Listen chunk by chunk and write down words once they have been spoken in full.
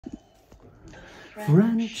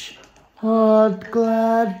French heart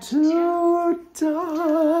glad to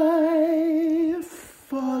die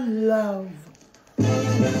for love.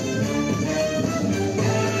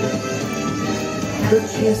 The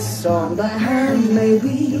kiss on the hand may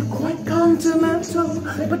be quite continental,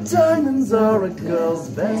 but diamonds are a girl's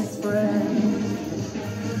best friend.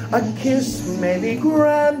 A kiss may be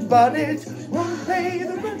grand, but it won't pay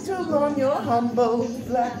the rental on your humble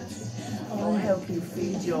flat. I'll help you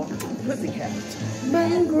feed your pussycat.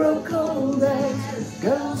 Men grow cold as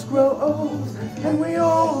girls grow old, and we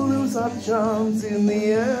all lose our charms in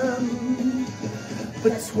the end.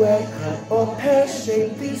 But square cut or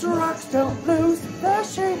pear-shaped, these rocks don't lose their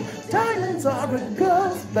shape. Diamonds are a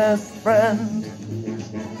girl's best friend.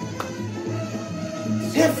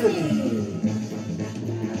 Tiffany!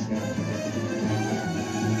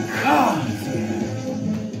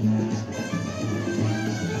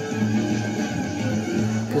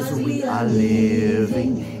 Cause we are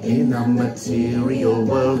living in a material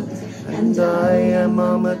world, and I am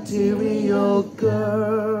a material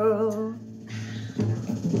girl.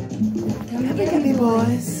 Come here, me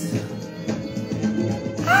boys.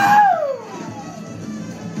 Ow!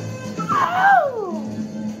 Ow!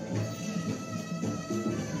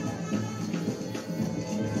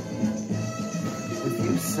 If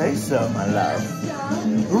you say so, my love.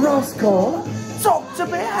 Roscoe, talk to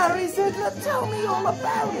me, Harry Ziegler, tell me all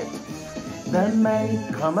about it. There may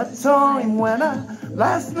come a time when a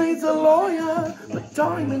lass needs a lawyer, but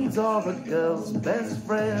diamonds are a girl's best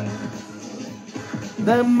friend.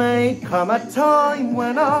 There may come a time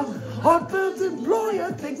when a hot-built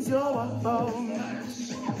employer thinks you're a phone.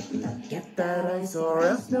 Get that ice or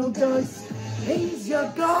else no dice. He's your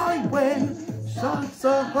guy when shots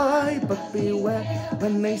are high, but beware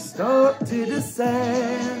when they start to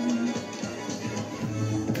descend.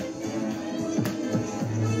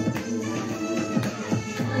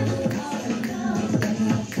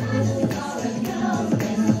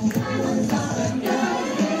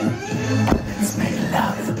 Let's make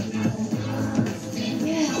love.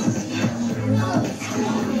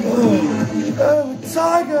 Oh,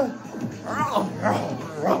 tiger!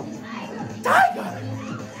 Tiger!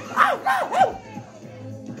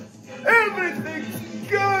 Everything's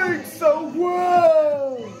going so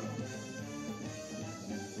well!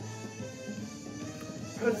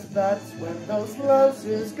 Cause that's when those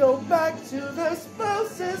louses go back to their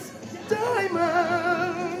spouses.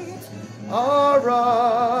 Diamonds are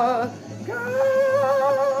a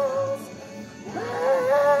girl's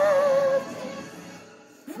best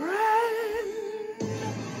friend.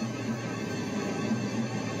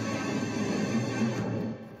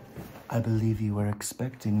 I believe you were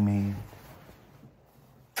expecting me.